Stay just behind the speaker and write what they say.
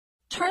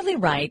Charlie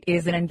Wright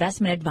is an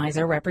investment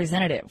advisor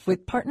representative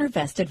with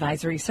PartnerVest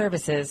Advisory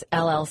Services,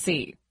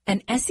 LLC,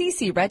 an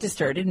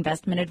SEC-registered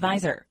investment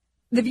advisor.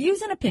 The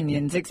views and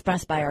opinions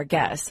expressed by our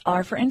guests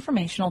are for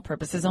informational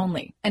purposes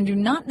only and do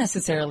not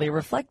necessarily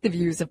reflect the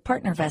views of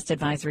PartnerVest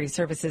Advisory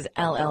Services,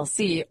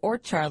 LLC, or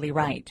Charlie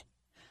Wright.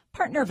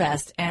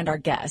 PartnerVest and our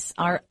guests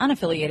are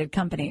unaffiliated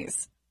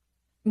companies.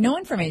 No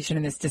information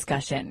in this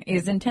discussion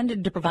is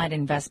intended to provide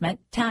investment,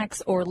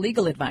 tax, or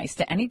legal advice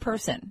to any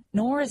person,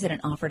 nor is it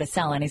an offer to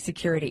sell any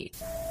security.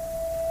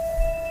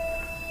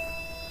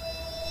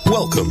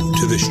 Welcome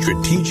to The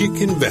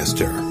Strategic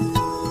Investor.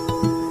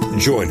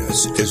 Join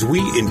us as we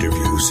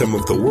interview some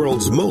of the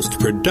world's most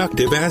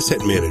productive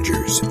asset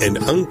managers and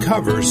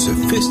uncover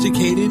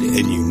sophisticated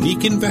and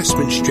unique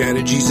investment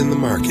strategies in the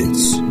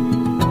markets.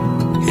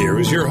 Here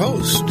is your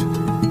host,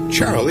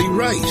 Charlie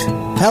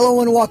Wright.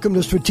 Hello and welcome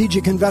to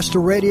Strategic Investor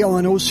Radio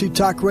on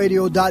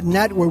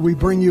OCTalkRadio.net, where we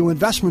bring you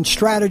investment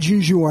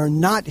strategies you are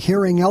not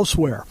hearing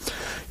elsewhere.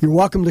 You're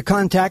welcome to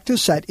contact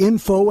us at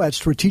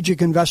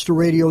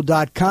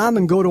info@strategicinvestorradio.com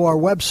and go to our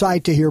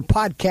website to hear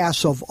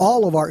podcasts of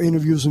all of our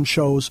interviews and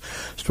shows,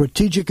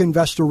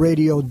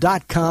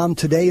 strategicinvestorradio.com.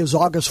 Today is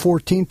August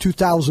 14,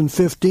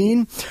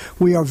 2015.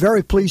 We are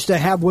very pleased to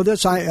have with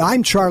us,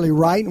 I'm Charlie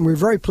Wright, and we're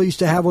very pleased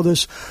to have with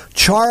us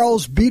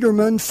Charles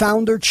Biederman,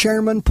 founder,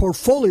 chairman,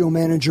 portfolio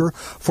manager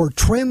for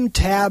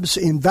TrimTabs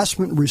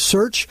Investment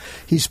Research.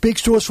 He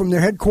speaks to us from their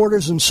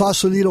headquarters in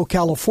Sausalito,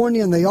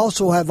 California, and they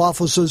also have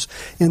offices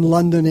in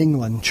London,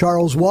 England.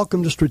 Charles,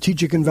 welcome to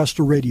Strategic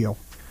Investor Radio.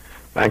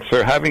 Thanks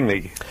for having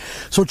me.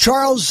 So,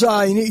 Charles,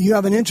 you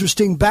have an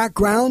interesting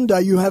background.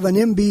 You have an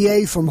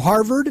MBA from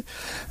Harvard.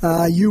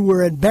 You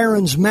were at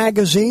Barron's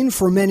Magazine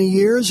for many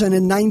years, and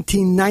in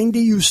 1990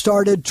 you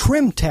started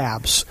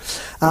TrimTabs.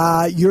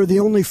 You're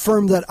the only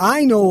firm that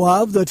I know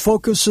of that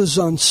focuses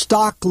on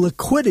stock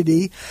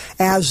liquidity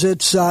as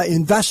its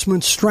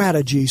investment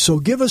strategy. So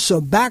give us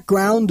a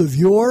background of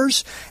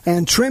yours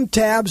and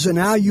TrimTabs and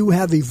how you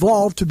have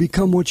evolved to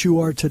become what you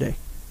are today.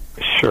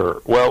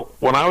 Sure. Well,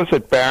 when I was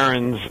at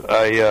Barron's,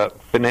 I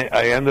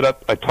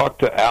talked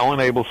to Alan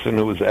Abelson,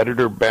 who was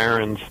editor of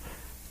Barron's.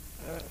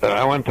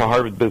 I went to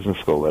Harvard Business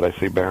School. Did I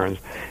say Barron's?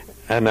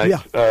 And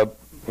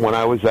when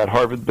I was at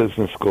Harvard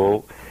Business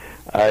School,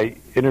 I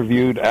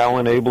interviewed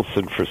Alan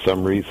Abelson for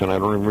some reason, I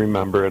don't even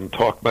remember, and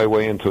talked my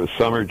way into a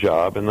summer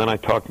job. And then I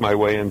talked my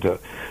way into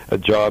a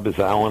job as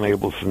Alan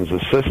Abelson's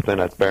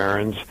assistant at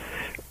Barron's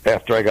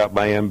after I got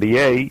my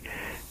MBA,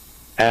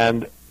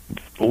 and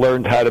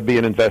learned how to be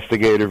an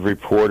investigative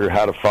reporter,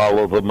 how to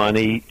follow the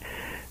money,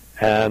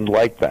 and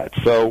like that.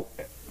 So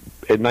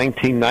in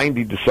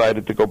 1990,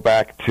 decided to go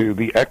back to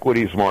the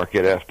equities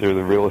market after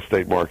the real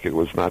estate market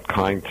was not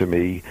kind to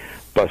me,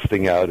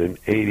 busting out in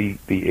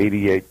the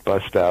 88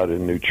 bust out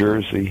in New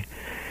Jersey.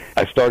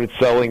 I started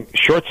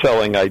short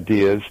selling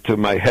ideas to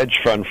my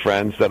hedge fund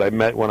friends that I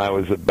met when I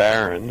was at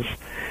Barron's.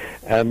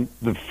 And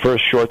the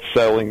first short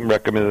selling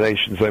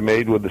recommendations I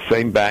made were the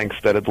same banks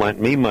that had lent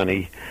me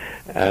money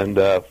and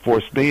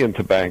forced me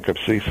into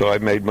bankruptcy, so I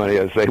made money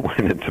as they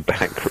went into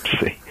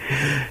bankruptcy.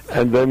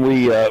 And then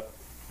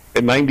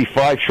in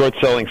 95, short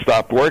selling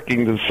stopped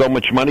working. There's so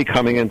much money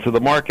coming into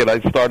the market. I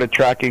started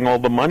tracking all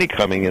the money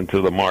coming into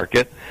the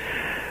market,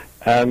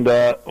 and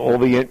all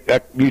the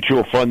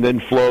mutual fund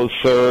inflows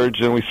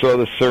surged, and we saw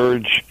the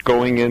surge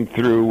going in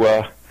through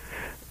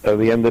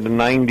the end of the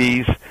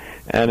 90s.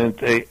 And at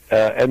the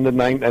end of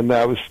and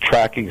I was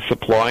tracking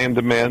supply and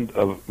demand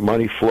of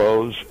money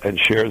flows and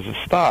shares of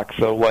stock.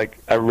 So, like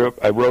I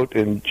wrote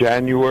in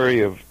January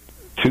of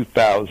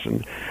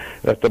 2000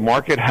 that the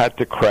market had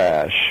to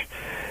crash.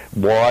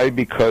 Why?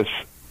 Because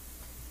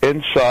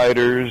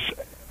insiders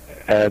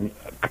and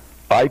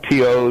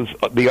IPOs,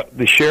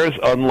 the shares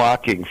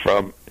unlocking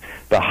from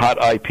the hot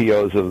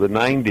IPOs of the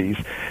 90s,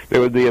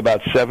 there would be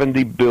about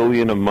 $70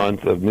 billion a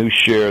month of new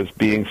shares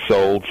being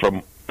sold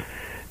from.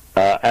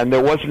 And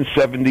there wasn't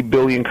 $70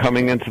 billion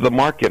coming into the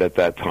market at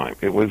that time.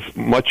 It was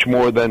much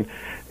more than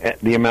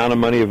the amount of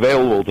money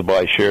available to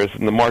buy shares,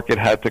 and the market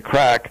had to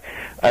crack.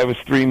 I was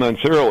 3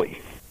 months early.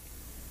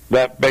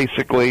 That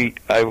basically,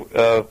 I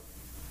was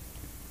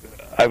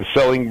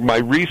selling my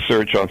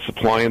research on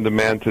supply and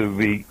demand to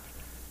the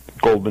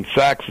Goldman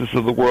Sachs's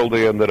of the world.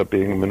 They ended up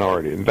being a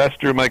minority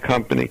investor in my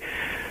company.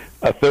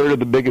 A third of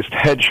the biggest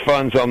hedge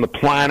funds on the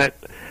planet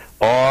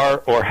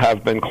are or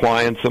have been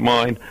clients of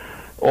mine.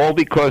 All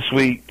because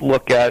we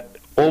look at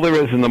all there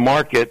is in the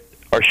market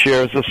are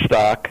shares of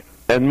stock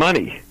and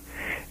money.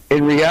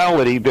 In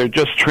reality, they're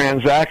just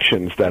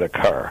transactions that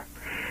occur.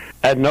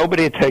 And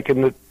nobody had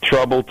taken the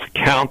trouble to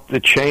count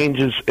the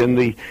changes in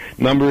the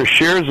number of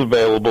shares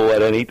available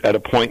at a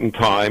point in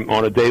time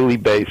on a daily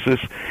basis,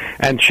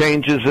 and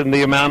changes in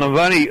the amount of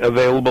money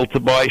available to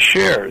buy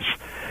shares.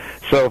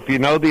 So if you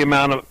know the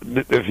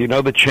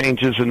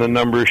changes in the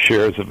number of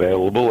shares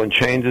available and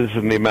changes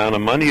in the amount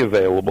of money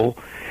available,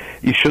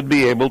 you should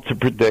be able to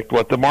predict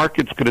what the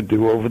market's going to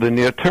do over the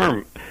near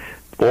term,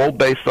 all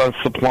based on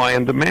supply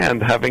and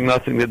demand, having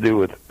nothing to do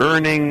with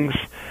earnings,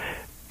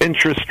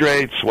 interest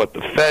rates, what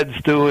the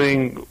Fed's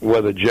doing,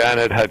 whether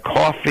Janet had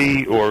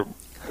coffee or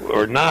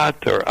or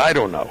not, or I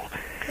don't know.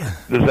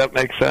 Does that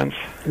make sense?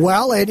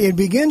 Well, it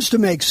begins to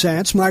make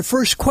sense. My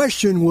first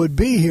question would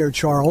be here,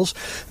 Charles,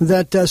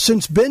 that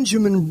since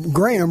Benjamin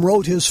Graham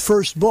wrote his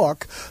first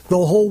book, the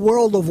whole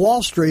world of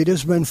Wall Street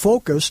has been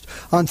focused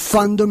on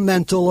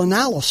fundamental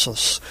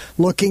analysis,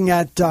 looking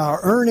at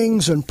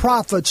earnings and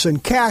profits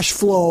and cash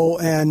flow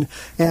and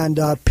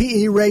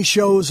PE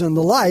ratios and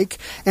the like.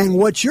 And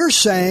what you're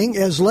saying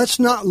is, let's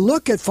not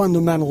look at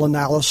fundamental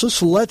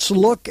analysis. Let's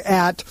look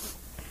at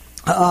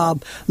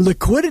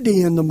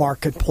liquidity in the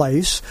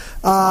marketplace.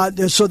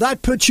 So that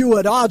puts you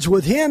at odds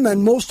with him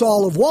and most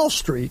all of Wall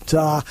Street.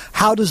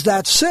 How does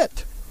that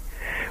sit?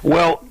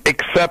 Well,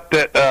 except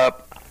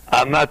that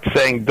I'm not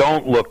saying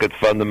don't look at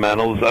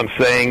fundamentals. I'm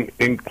saying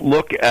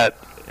look at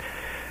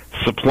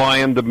supply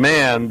and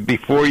demand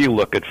before you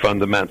look at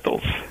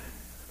fundamentals.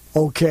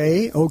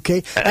 Okay.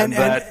 And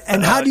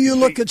how do you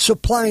look at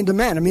supply and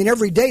demand? I mean,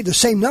 every day the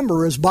same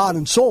number is bought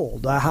and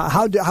sold.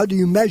 How do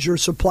you measure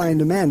supply and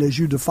demand as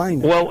you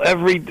define it? Well,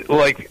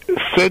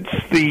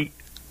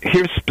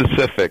 here's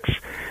specifics.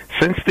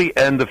 Since the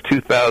end of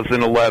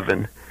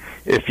 2011,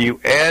 if you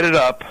added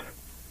up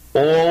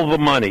all the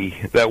money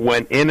that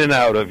went in and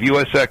out of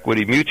U.S.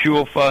 equity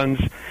mutual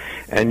funds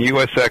and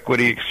U.S.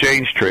 equity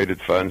exchange-traded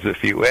funds,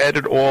 if you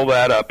added all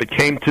that up, it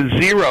came to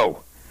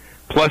zero.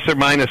 Plus or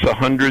minus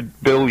 $100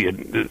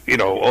 billion,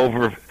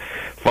 over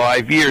 4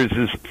 years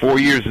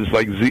is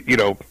like,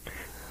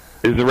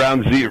 is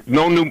around zero.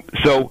 No new.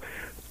 So,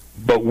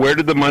 but where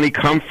did the money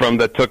come from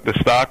that took the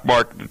stock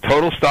market, the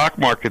total stock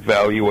market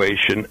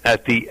valuation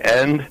at the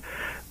end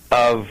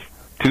of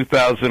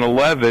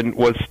 2011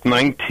 was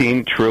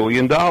 $19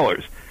 trillion.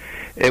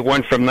 It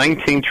went from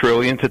 $19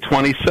 trillion to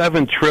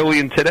 $27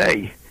 trillion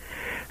today.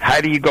 How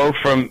do you go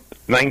from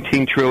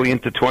 $19 trillion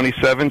to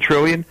 $27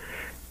 trillion?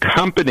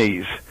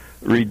 Companies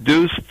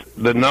reduced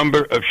the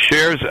number of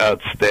shares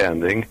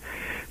outstanding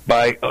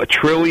by $1.6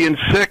 trillion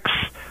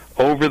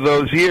over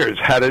those years.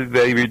 How did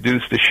they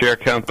reduce the share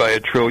count by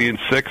 $1.6 trillion,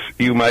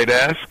 you might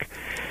ask?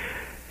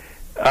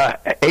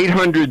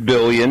 $800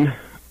 billion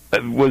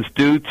was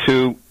due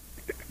to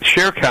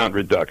share count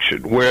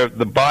reduction, where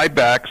the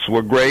buybacks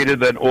were greater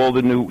than all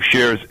the new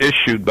shares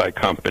issued by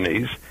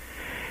companies.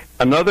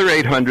 Another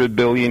 $800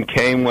 billion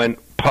came when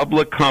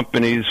public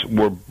companies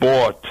were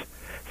bought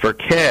for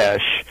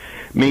cash,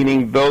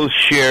 meaning those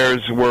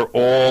shares were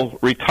all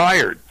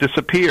retired,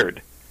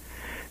 disappeared.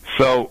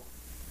 So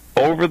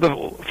over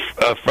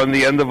from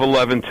the end of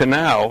 11 to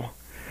now,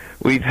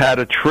 we've had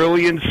 $1.6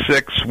 trillion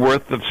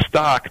worth of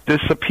stock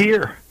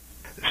disappear.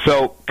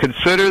 So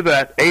consider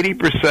that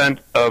 80%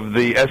 of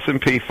the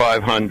S&P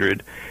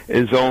 500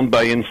 is owned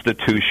by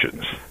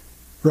institutions.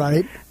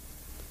 Right.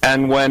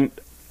 And when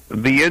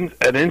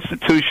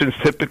institutions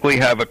typically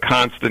have a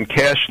constant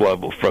cash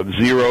level from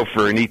zero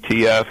for an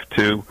ETF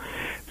to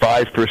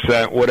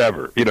 5%,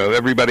 whatever.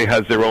 Everybody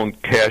has their own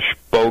cash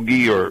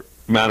bogey or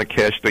amount of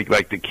cash they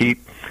like to keep.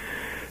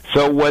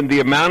 So when the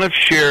amount of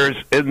shares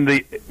in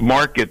the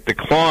market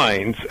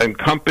declines and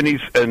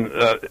companies and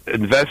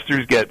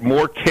investors get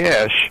more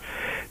cash,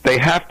 they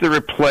have to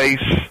replace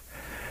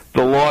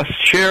the lost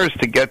shares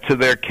to get to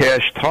their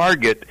cash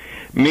target,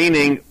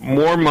 meaning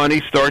more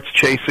money starts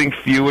chasing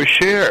fewer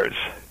shares.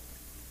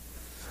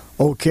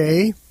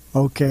 Okay.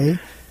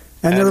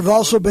 And there have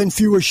also been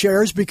fewer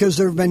shares because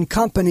there have been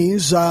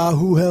companies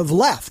who have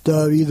left,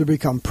 either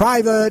become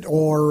private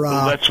or...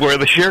 that's where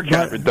the share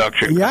count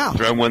reduction comes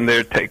from, when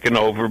they're taken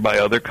over by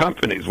other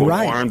companies. When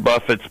Warren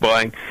Buffett's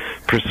buying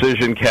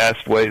Precision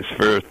Castways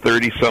for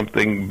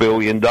 $30-something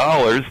billion,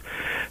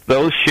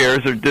 those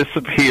shares are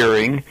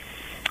disappearing.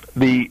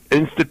 The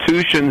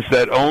institutions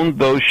that owned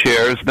those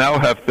shares now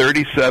have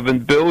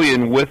 $37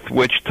 billion with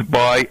which to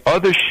buy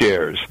other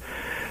shares.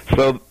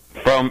 So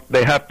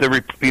they have to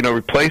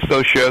replace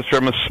those shares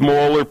from a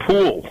smaller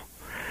pool,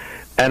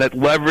 and it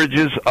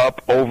leverages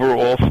up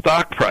overall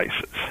stock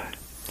prices.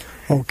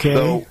 Okay.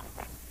 So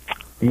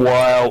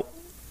while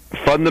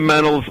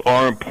fundamentals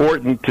are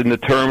important in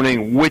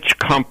determining which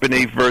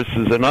company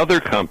versus another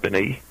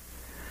company,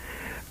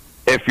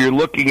 if you're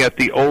looking at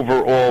the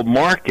overall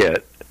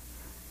market,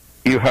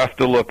 you have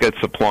to look at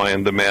supply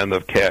and demand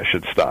of cash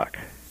and stock.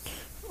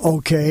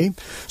 Okay.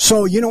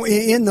 So,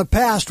 in the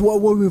past,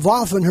 what we've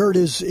often heard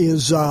is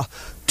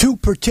two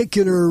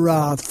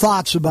particular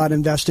thoughts about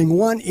investing.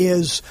 One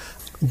is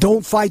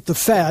don't fight the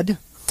Fed,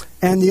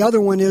 and the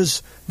other one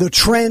is the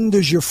trend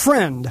is your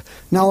friend.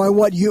 Now,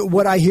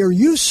 what I hear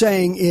you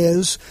saying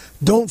is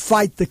don't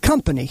fight the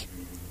company.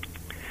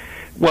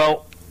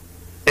 Well,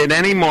 in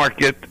any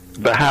market,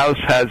 the house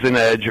has an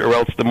edge, or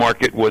else the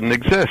market wouldn't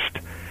exist.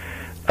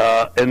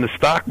 In the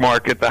stock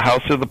market, the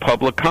house are the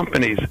public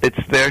companies.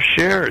 It's their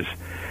shares.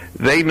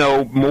 They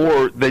know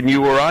more than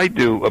you or I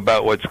do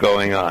about what's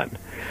going on.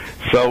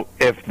 So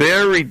if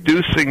they're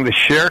reducing the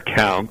share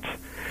count,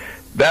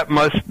 that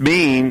must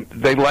mean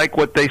they like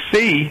what they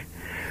see.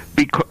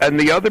 And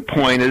the other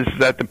point is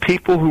that the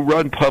people who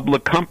run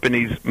public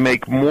companies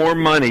make more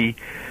money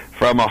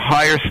from a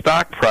higher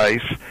stock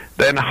price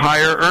than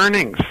higher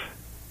earnings.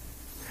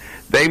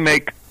 They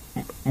make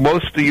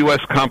most of the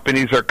U.S.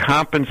 companies are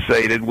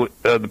compensated.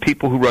 The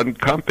people who run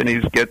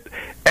companies get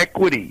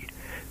equity.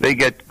 They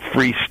get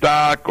free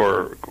stock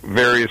or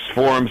various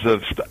forms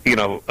of,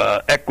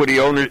 equity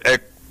owner.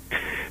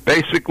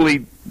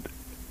 Basically,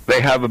 they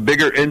have a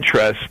bigger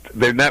interest.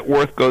 Their net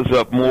worth goes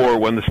up more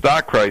when the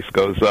stock price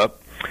goes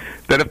up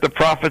than if the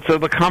profits of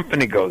the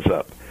company goes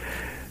up.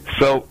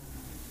 So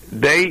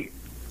they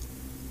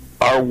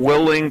are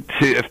willing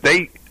to,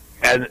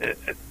 and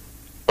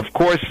of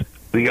course,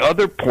 the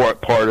other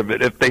part of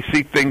it, if they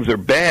see things are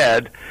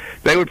bad,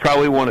 they would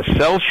probably want to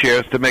sell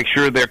shares to make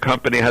sure their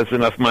company has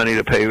enough money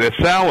to pay their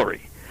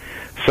salary.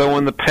 So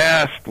in the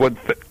past, when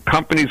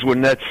companies were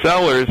net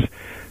sellers,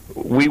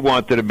 we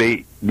wanted to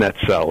be net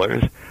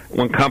sellers.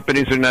 When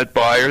companies are net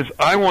buyers,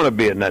 I want to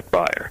be a net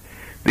buyer.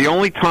 The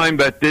only time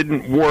that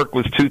didn't work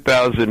was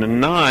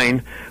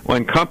 2009,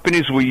 when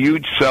companies were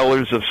huge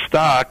sellers of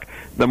stock,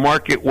 the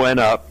market went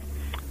up,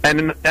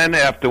 and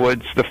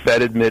afterwards the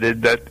Fed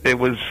admitted that it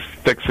was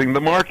fixing the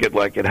market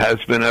like it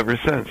has been ever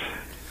since.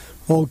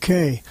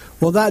 Okay.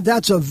 Well,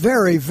 that's a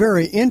very,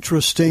 very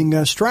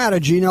interesting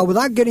strategy. Now,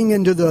 without getting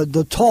into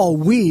the tall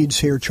weeds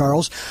here,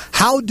 Charles,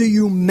 how do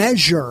you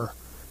measure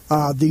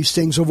these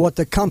things of what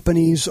the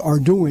companies are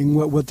doing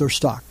with their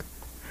stock?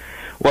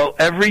 Well,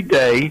 every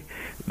day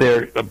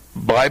their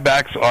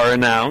buybacks are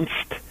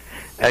announced,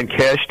 and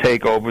cash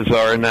takeovers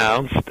are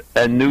announced,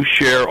 and new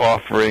share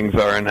offerings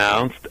are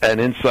announced, and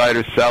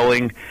insider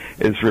selling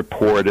is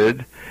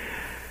reported.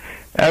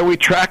 And we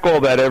track all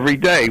that every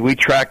day. We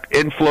track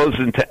inflows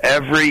into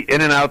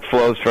in and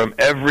outflows from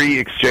every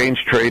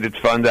exchange-traded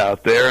fund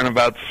out there, and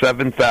about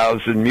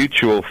 7,000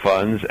 mutual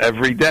funds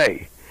every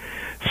day.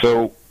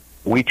 So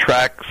we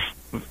track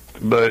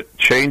the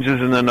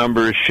changes in the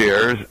number of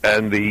shares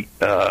and the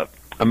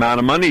amount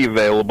of money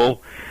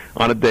available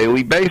on a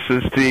daily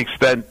basis to the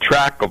extent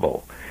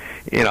trackable.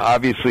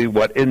 Obviously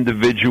what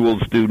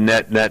individuals do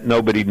net,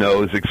 nobody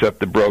knows except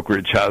the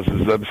brokerage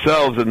houses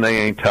themselves, and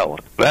they ain't telling.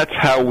 That's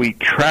how we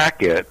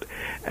track it.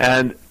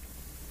 And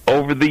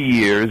over the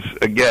years,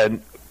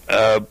 again,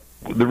 the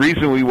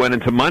reason we went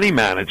into money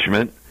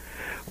management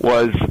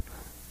was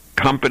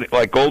company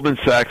like Goldman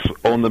Sachs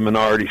owned the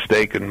minority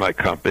stake in my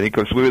company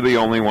because we were the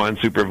only ones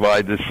who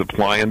provide this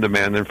supply and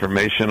demand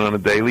information on a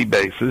daily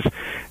basis.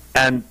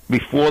 And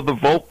before the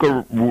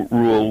Volcker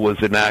rule was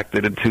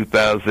enacted in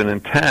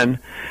 2010,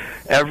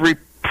 every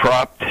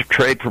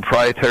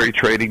proprietary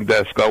trading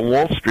desk on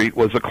Wall Street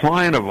was a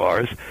client of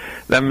ours.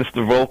 Then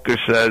Mr. Volcker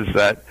says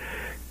that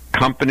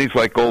companies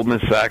like Goldman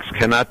Sachs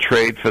cannot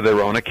trade for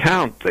their own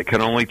account. They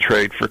can only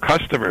trade for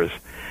customers.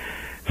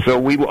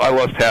 So I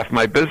lost half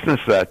my business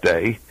that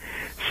day.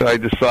 So I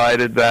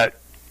decided that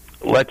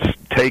let's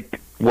take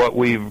what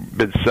we've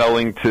been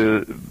selling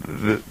to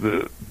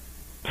the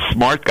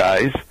smart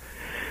guys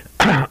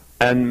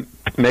and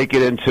make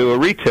it into a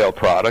retail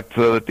product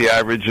so that the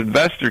average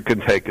investor can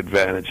take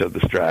advantage of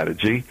the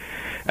strategy.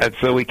 And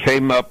so we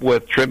came up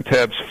with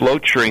TrimTab's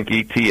Float Shrink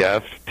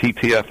ETF.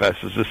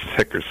 TTFS is a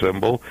ticker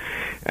symbol.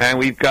 And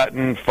we've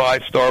gotten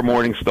 5-star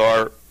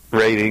Morningstar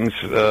ratings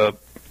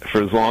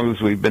for as long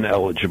as we've been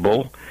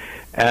eligible.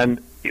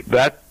 And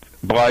that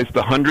buys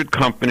the 100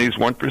 companies,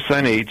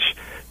 1% each,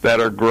 that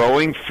are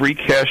growing free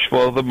cash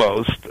flow the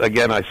most.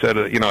 Again, I said,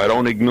 I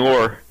don't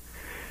ignore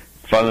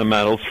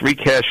fundamentals. Free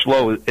cash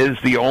flow is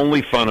the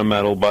only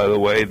fundamental, by the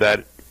way,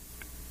 that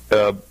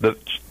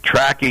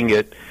tracking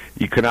it,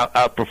 you can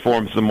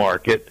outperforms the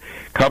market.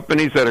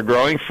 Companies that are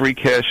growing free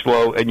cash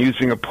flow and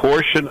using a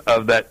portion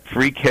of that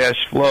free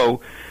cash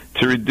flow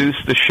to reduce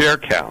the share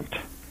count.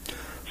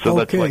 So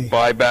That's like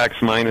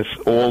buybacks minus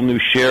all new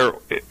share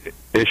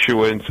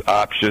issuance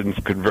options,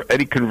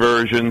 any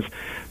conversions,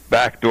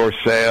 backdoor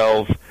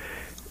sales.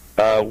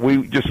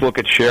 We just look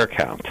at share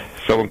count.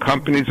 So when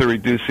companies are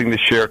reducing the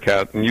share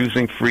count and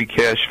using free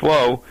cash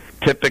flow,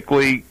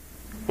 typically,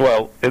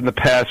 in the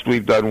past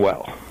we've done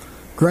well.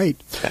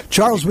 Great.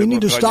 Charles, we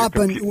need to stop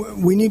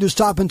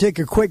and take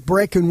a quick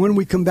break, and when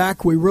we come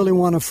back, we really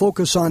want to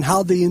focus on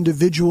how the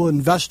individual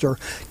investor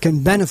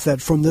can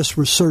benefit from this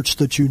research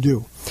that you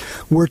do.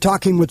 We're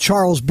talking with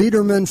Charles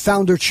Biederman,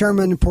 founder,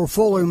 chairman, and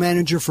portfolio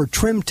manager for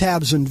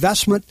TrimTabs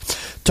Investment.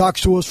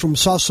 Talks to us from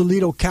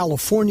Sausalito,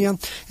 California,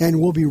 and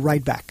we'll be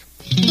right back.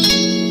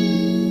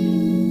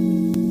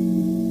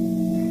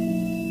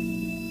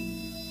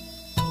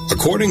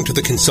 According to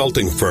the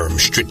consulting firm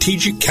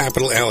Strategic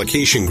Capital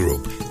Allocation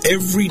Group,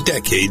 every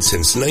decade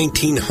since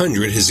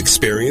 1900 has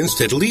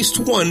experienced at least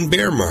one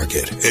bear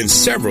market, and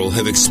several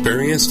have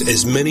experienced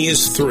as many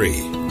as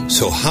 3.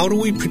 So how do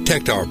we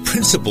protect our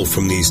principal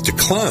from these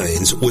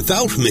declines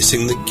without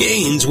missing the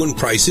gains when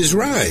prices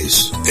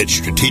rise? At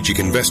Strategic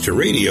Investor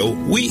Radio,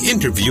 we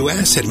interview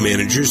asset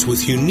managers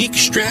with unique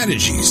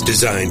strategies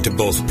designed to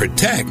both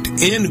protect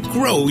and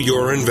grow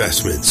your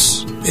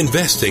investments.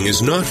 Investing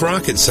is not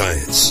rocket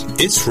science.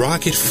 It's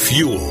rocket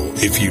fuel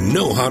if you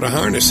know how to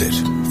harness it.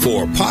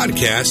 For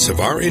podcasts of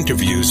our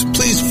interviews,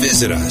 please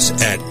visit us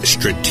at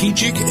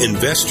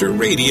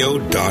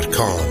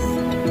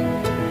strategicinvestorradio.com.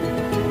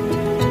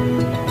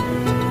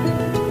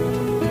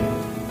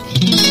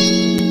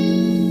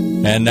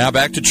 And now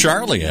back to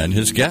Charlie and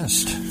his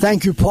guest.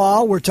 Thank you,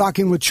 Paul. We're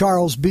talking with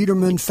Charles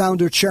Biederman,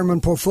 founder,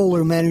 chairman,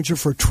 portfolio manager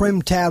for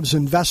Trim Tabs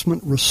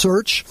Investment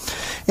Research.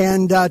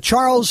 And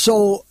Charles,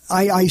 so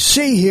I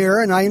see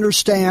here and I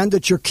understand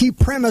that your key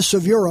premise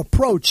of your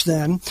approach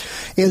then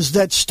is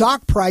that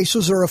stock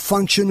prices are a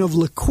function of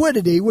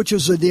liquidity, which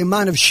is the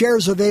amount of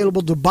shares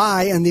available to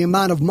buy and the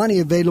amount of money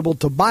available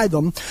to buy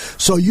them.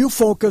 So you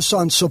focus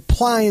on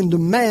supply and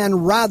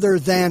demand rather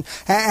than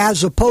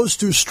as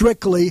opposed to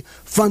strictly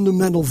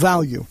fundamental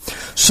value.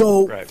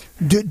 So right.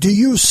 Do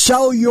you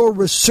sell your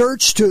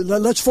research to,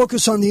 let's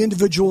focus on the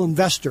individual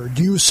investor.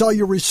 Do you sell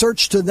your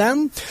research to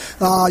them?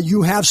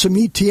 You have some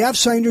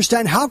ETFs, I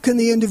understand. How can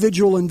the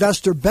individual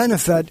investor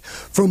benefit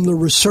from the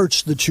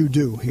research that you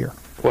do here?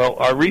 Well,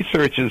 our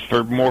research is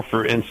more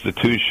for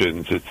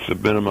institutions. It's a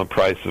minimum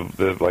price of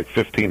like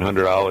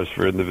 $1,500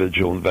 for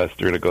individual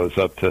investor, and it goes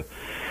up to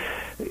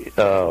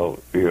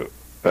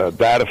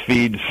data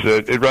feeds.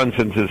 It runs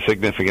into a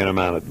significant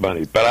amount of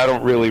money. But I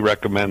don't really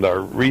recommend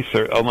our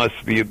research unless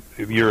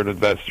you're an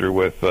investor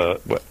with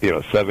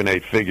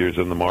 7-8 figures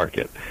in the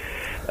market.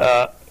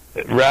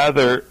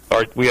 Rather,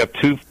 we have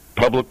two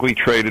publicly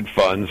traded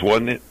funds.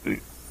 One,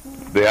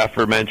 the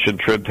aforementioned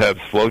Trim Tabs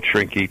Float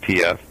Shrink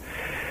ETF,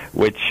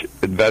 which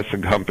invests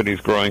in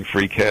companies growing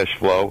free cash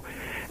flow.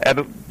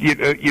 And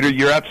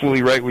you're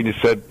absolutely right when you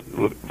said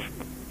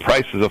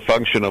price is a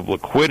function of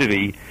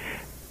liquidity.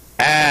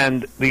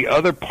 And the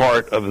other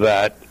part of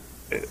that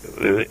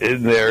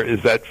in there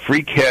is that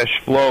free cash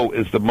flow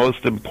is the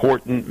most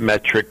important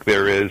metric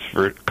there is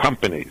for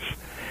companies.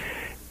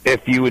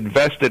 If you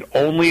invested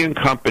only in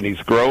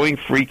companies growing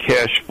free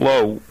cash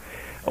flow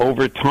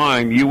over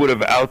time, you would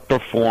have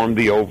outperformed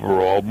the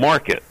overall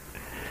market.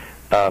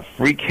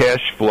 Free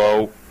cash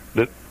flow,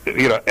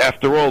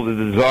 after all,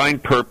 the design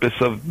purpose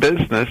of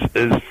business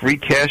is free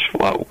cash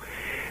flow.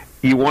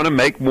 You want to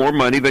make more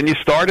money than you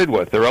started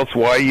with, or else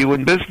why are you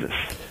in business?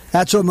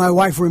 That's what my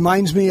wife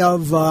reminds me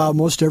of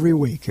most every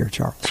week here,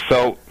 Charles.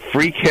 So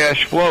free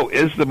cash flow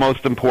is the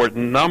most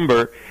important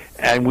number,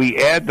 and we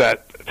add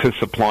that to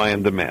supply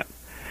and demand.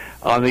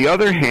 On the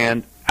other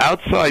hand,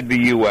 outside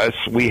the U.S.,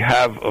 we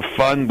have a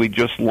fund we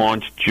just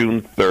launched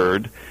June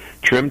 3rd,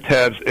 Trim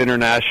Tabs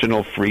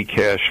International Free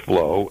Cash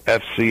Flow,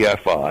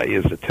 FCFI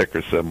is the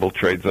ticker symbol,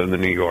 trades on the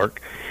New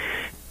York,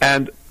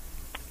 and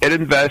it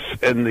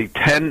invests in the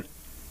 10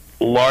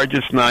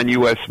 largest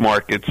non-U.S.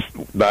 markets,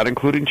 not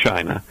including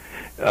China,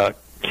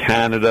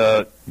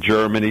 Canada,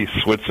 Germany,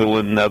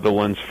 Switzerland,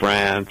 Netherlands,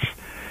 France,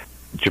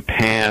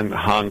 Japan,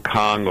 Hong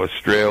Kong,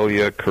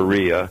 Australia,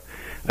 Korea.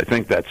 I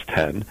think that's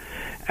 10.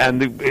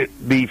 And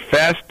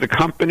the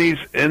companies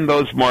in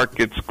those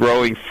markets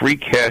growing free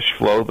cash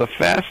flow the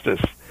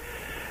fastest.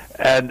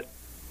 And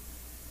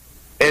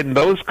in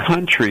those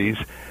countries,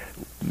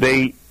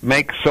 they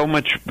make so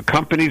much,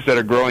 companies that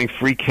are growing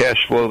free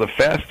cash flow the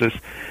fastest,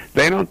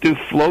 they don't do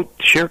float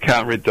share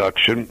count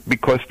reduction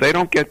because they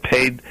don't get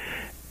paid.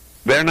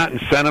 They're not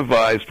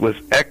incentivized with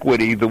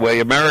equity the way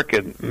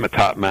American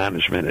top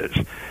management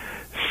is.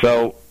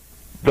 So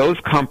those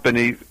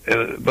companies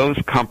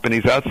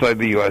outside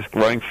the U.S.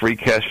 growing free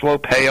cash flow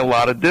pay a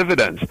lot of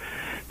dividends.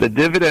 The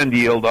dividend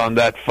yield on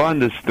that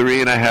fund is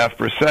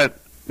 3.5%.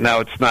 Now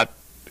it's not,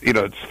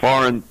 it's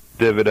foreign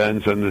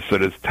dividends and so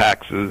there's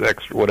taxes,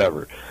 extra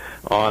whatever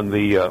on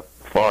the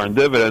foreign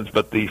dividends,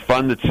 but the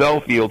fund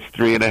itself yields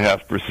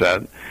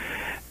 3.5%.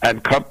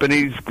 And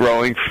companies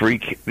growing free.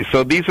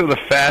 So these are the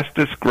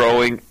fastest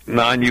growing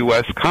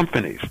non-U.S.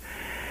 companies.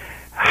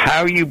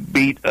 How you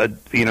beat a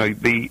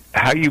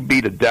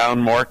down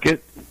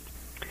market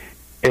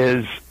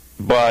is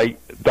by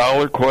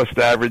dollar cost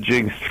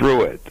averaging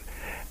through it.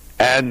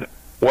 And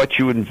what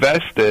you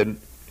invest in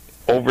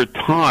over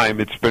time,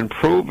 it's been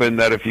proven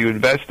that if you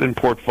invest in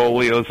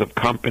portfolios of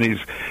companies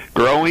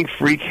growing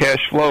free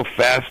cash flow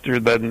faster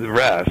than the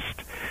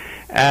rest,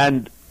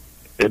 and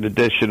in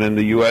addition, in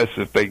the U.S.,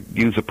 if they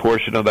use a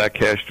portion of that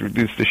cash to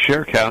reduce the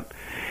share count,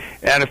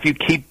 and if you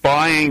keep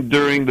buying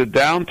during the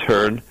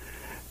downturn,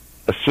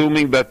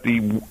 assuming that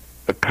the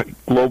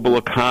global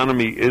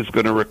economy is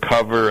going to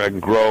recover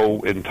and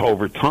grow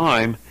over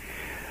time,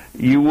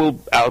 you will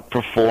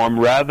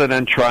outperform rather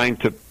than trying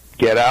to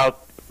get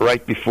out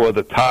right before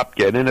the top,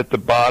 get in at the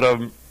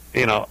bottom.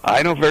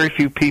 I know very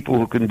few people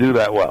who can do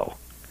that well.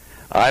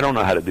 I don't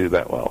know how to do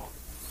that well.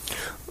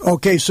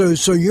 Okay, so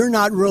you're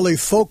not really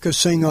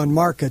focusing on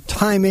market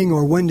timing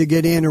or when to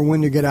get in or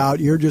when to get out.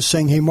 You're just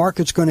saying, hey,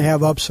 market's going to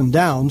have ups and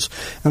downs,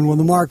 and when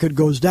the market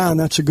goes down,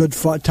 that's a good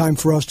time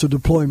for us to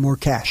deploy more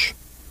cash.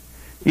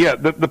 Yeah,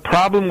 the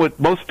problem with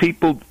most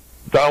people,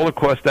 dollar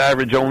cost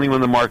average only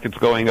when the market's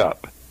going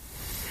up.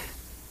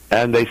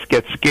 And they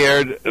get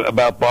scared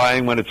about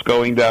buying when it's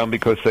going down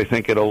because they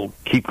think it'll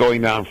keep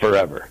going down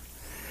forever.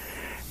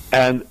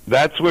 And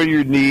that's where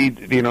you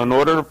need, in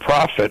order to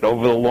profit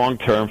over the long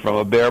term from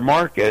a bear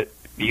market,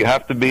 you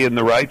have to be in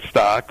the right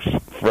stocks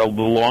for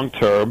the long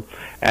term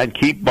and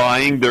keep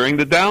buying during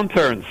the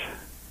downturns.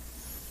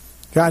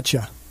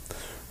 Gotcha.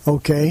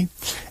 Okay.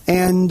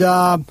 And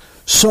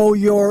so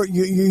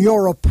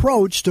your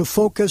approach to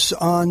focus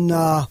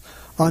on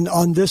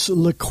on this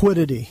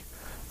liquidity.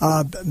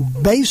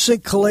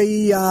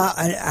 Basically,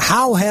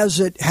 how has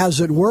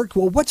it worked?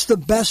 Well, what's the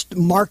best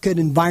market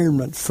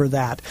environment for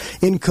that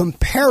in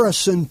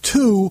comparison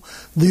to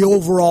the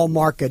overall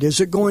market?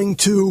 Is it going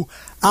to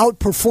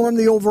outperform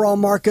the overall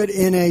market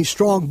in a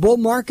strong bull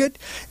market?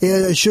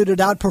 Should it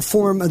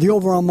outperform the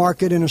overall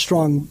market in a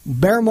strong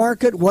bear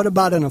market? What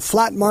about in a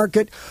flat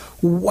market?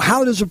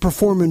 How does it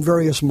perform in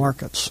various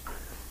markets?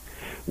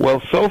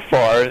 Well, so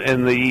far,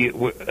 and the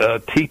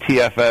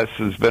TTFS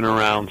has been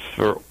around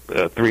for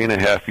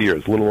 3.5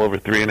 years, a little over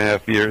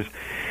 3.5 years,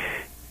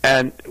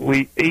 and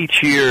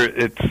each year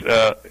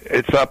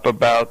it's up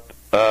about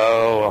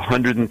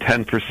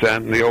 110%,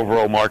 and the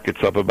overall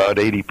market's up about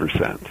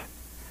 80%,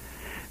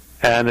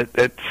 and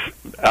it's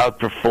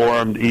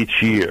outperformed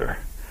each year.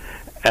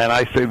 And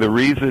I say the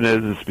reason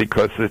is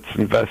because it's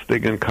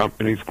investing in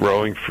companies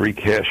growing free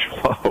cash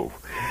flow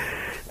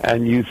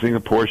and using a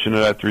portion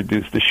of that to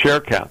reduce the share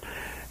count.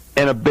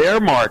 In a bear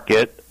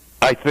market,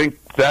 I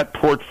think that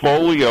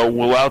portfolio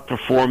will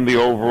outperform the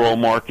overall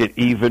market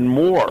even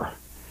more.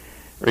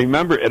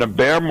 Remember, in a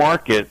bear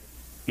market,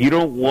 you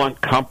don't want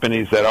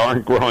companies that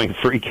aren't growing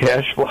free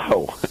cash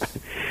flow.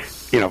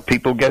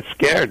 People get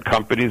scared.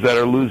 Companies that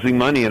are losing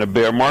money in a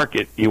bear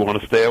market, you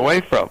want to stay away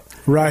from.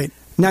 Right.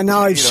 Now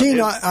I've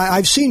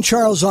seen,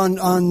 Charles, on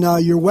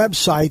your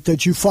website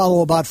that you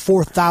follow about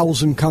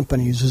 4,000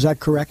 companies. Is that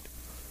correct?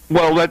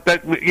 Well, our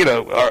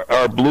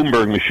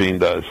Bloomberg machine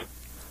does.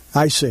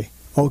 I see.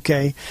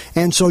 Okay.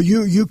 And so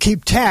you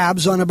keep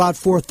tabs on about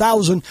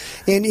 4,000.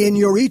 And in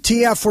your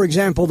ETF, for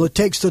example, that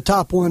takes the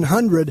top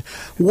 100,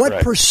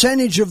 what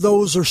percentage of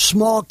those are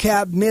small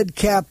cap, mid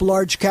cap,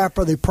 large cap?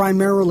 Are they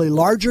primarily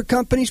larger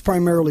companies,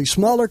 primarily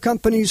smaller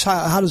companies?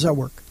 How does that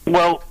work?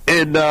 Well,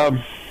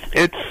 the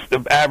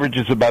average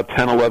is about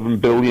 10, 11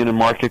 billion in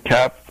market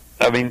cap.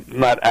 I mean,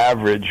 not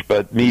average,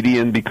 but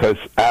median, because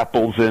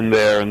Apple's in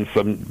there and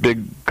some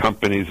big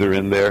companies are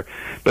in there.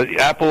 But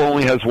Apple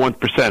only has 1%.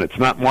 It's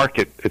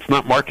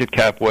not market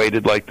cap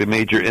weighted like the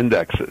major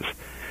indexes.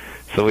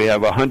 So we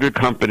have 100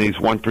 companies,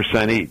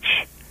 1%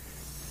 each.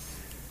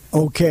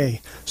 Okay,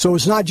 so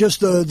it's not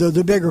just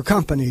the bigger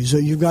companies.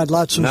 You've got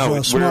lots of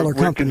smaller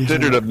companies. We're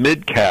considered a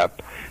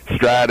mid-cap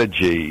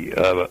strategy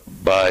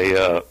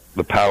by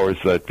the powers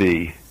that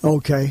be.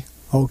 Okay.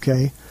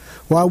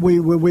 Well,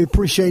 we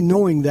appreciate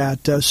knowing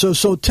that.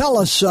 So tell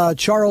us,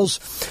 Charles,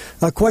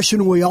 a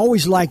question we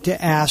always like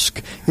to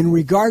ask in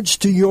regards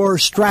to your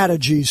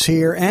strategies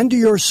here and to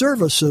your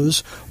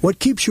services. What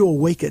keeps you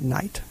awake at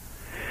night?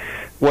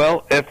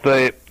 Well, if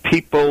the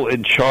people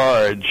in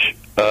charge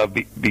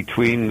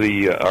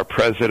between our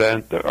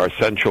president, our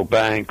central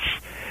banks,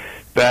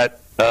 that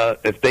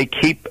if they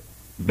keep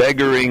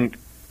beggaring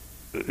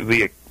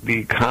the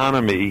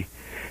economy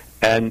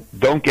and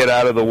don't get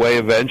out of the way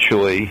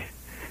eventually,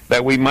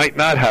 that we might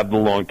not have the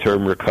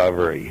long-term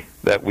recovery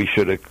that we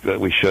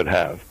should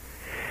have.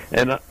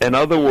 And in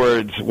other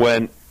words,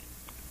 when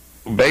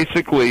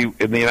basically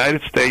in the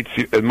United States,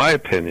 in my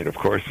opinion, of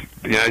course,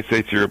 the United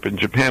States, Europe, and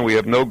Japan, we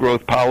have no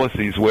growth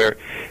policies where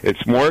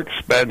it's more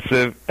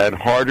expensive and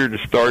harder to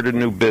start a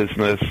new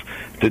business,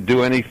 to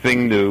do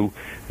anything new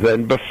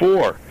than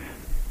before.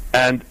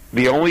 And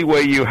the only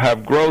way you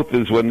have growth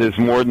is when there's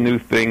more new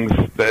things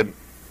than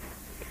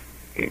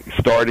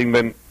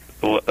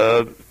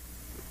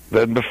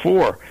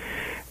before.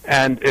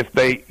 And if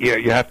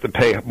you have to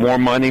pay more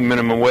money,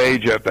 minimum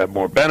wage, you have to have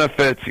more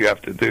benefits, you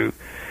have to do,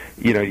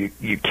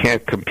 you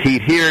can't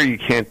compete here, you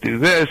can't do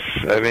this.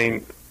 I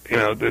mean,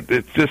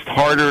 it's just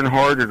harder and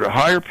harder to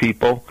hire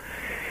people.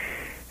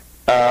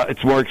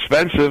 It's more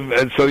expensive,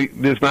 and so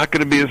there's not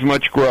going to be as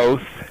much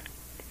growth.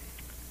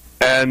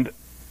 And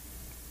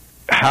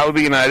how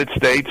the United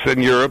States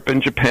and Europe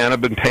and Japan have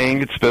been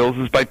paying its bills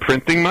is by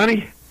printing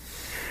money.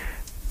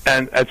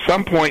 And at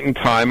some point in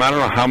time, I don't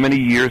know how many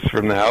years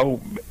from now,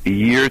 a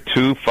year,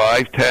 2,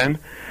 5, 10,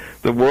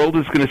 the world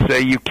is going to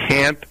say you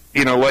can't,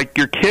 like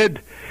your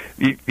kid.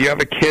 You have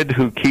a kid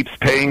who keeps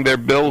paying their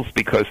bills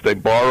because they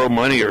borrow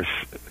money, or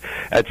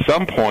at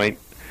some point,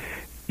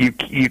 you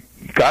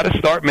got to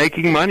start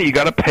making money. You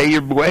got to pay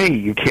your way.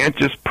 You can't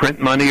just print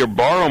money or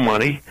borrow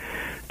money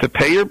to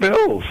pay your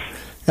bills.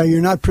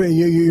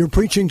 You're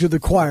preaching to the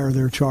choir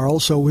there,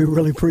 Charles, so we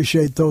really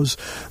appreciate those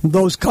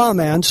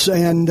comments,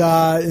 and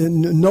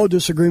no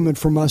disagreement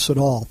from us at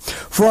all.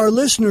 For our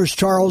listeners,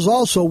 Charles,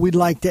 also we'd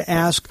like to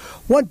ask,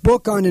 what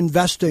book on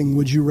investing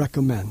would you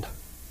recommend?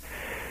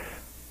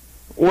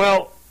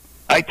 Well,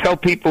 I tell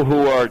people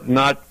who are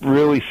not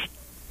really,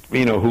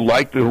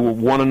 who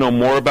want to know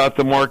more about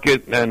the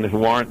market and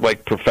who aren't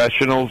like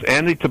professionals,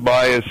 Andy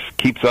Tobias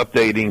keeps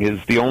updating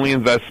his The Only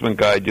Investment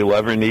Guide You'll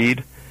Ever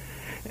Need.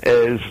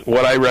 Is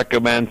what I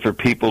recommend for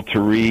people to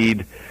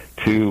read,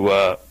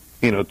 to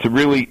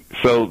really,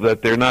 so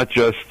that they're not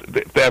just,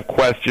 if they have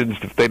questions,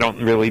 if they don't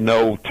really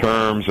know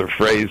terms or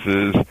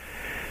phrases,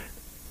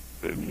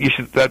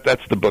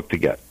 that's the book to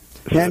get.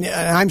 And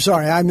I'm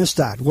sorry, I missed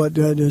that. What?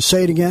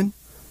 Say it again.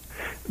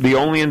 The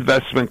Only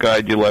Investment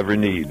Guide You'll Ever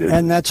Need.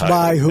 And that's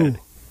by who?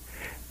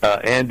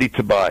 Andy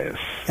Tobias.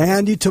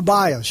 Andy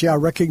Tobias, yeah,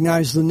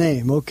 recognize the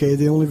name. Okay,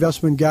 the only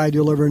investment guide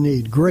you'll ever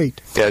need.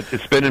 Great. Yeah,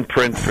 it's been in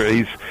print for,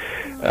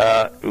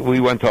 we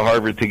went to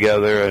Harvard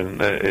together,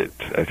 and I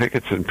think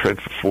it's in print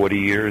for 40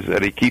 years,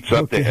 and he keeps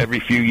up to every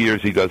few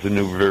years he does a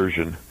new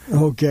version.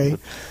 Okay.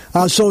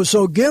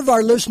 So give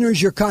our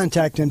listeners your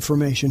contact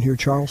information here,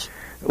 Charles.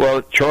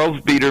 Well, Charles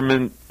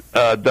Biederman,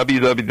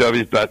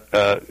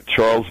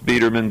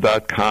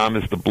 www.charlesbiederman.com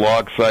is the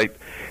blog site.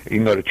 You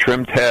can go to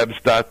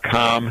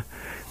trimtabs.com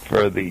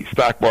for the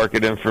stock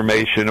market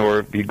information, or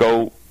if you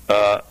go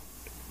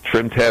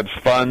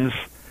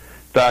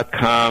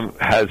trimtabsfunds.com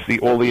has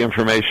all the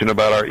information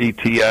about our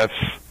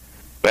ETFs.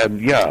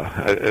 And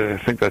I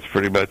think that's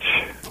pretty much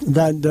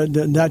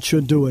that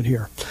should do it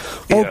here.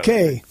 Yeah.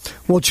 Okay.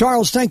 Well,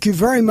 Charles, thank you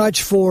very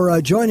much for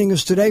joining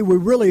us today. We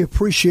really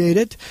appreciate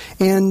it.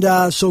 And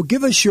so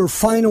give us your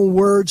final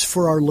words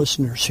for our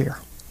listeners here.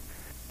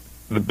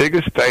 The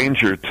biggest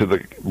danger to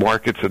the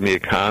markets and the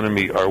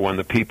economy are when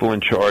the people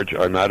in charge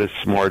are not as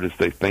smart as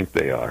they think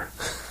they are.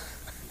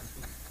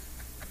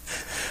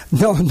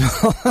 No,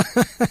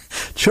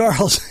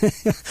 Charles,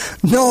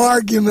 no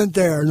argument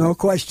there, no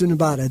question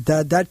about it.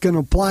 That can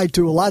apply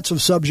to lots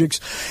of subjects,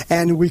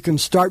 and we can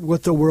start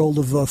with the world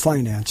of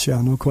finance. Yeah,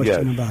 no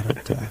question about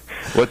it.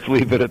 Let's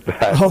leave it at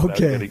that.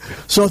 Okay.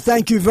 So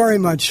thank you very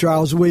much,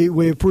 Charles.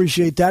 We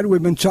appreciate that.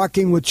 We've been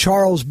talking with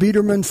Charles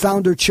Biederman,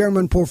 founder,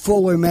 chairman,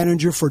 portfolio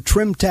manager for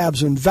Trim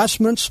Tabs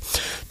Investments,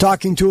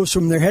 talking to us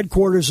from their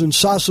headquarters in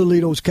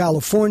Sausalito,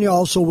 California,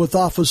 also with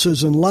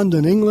offices in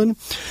London, England.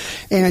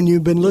 And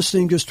you've been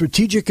listening to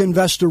Strategic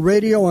Investor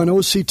Radio on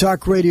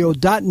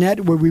OCTalkRadio.net,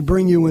 where we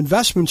bring you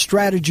investment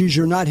strategies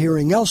you're not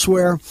hearing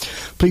elsewhere.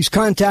 Please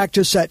contact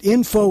us at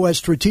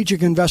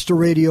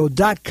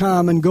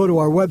info@strategicinvestorradio.com and go to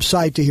our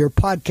website to hear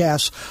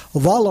podcasts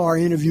of all our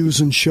interviews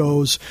and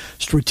shows,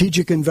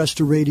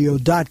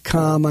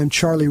 strategicinvestorradio.com. I'm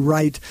Charlie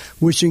Wright,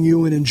 wishing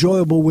you an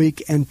enjoyable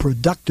week and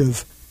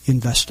productive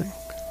investing.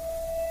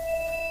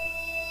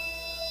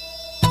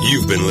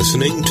 You've been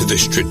listening to The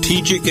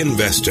Strategic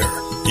Investor,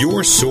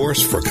 your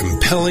source for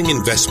compelling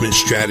investment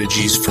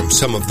strategies from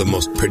some of the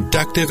most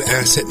productive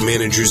asset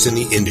managers in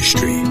the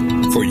industry.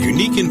 For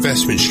unique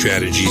investment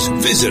strategies,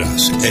 visit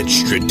us at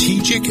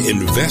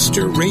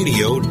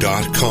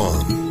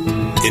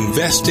strategicinvestorradio.com.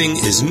 Investing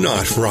is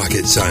not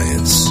rocket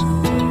science.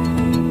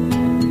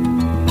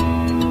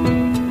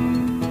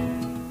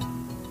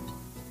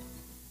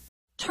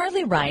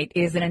 Charlie Wright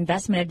is an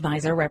investment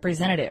advisor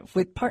representative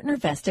with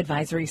PartnerVest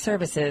Advisory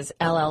Services,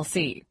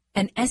 LLC,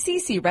 an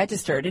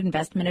SEC-registered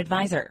investment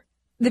advisor.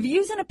 The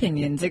views and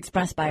opinions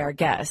expressed by our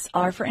guests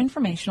are for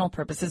informational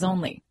purposes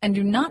only and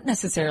do not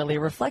necessarily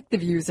reflect the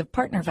views of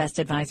PartnerVest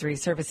Advisory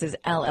Services,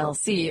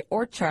 LLC,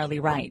 or Charlie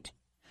Wright.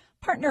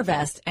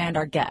 PartnerVest and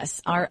our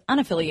guests are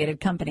unaffiliated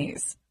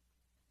companies.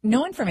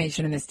 No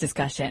information in this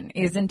discussion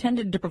is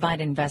intended to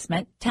provide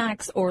investment,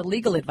 tax, or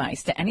legal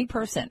advice to any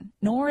person,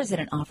 nor is it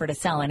an offer to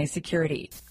sell any security.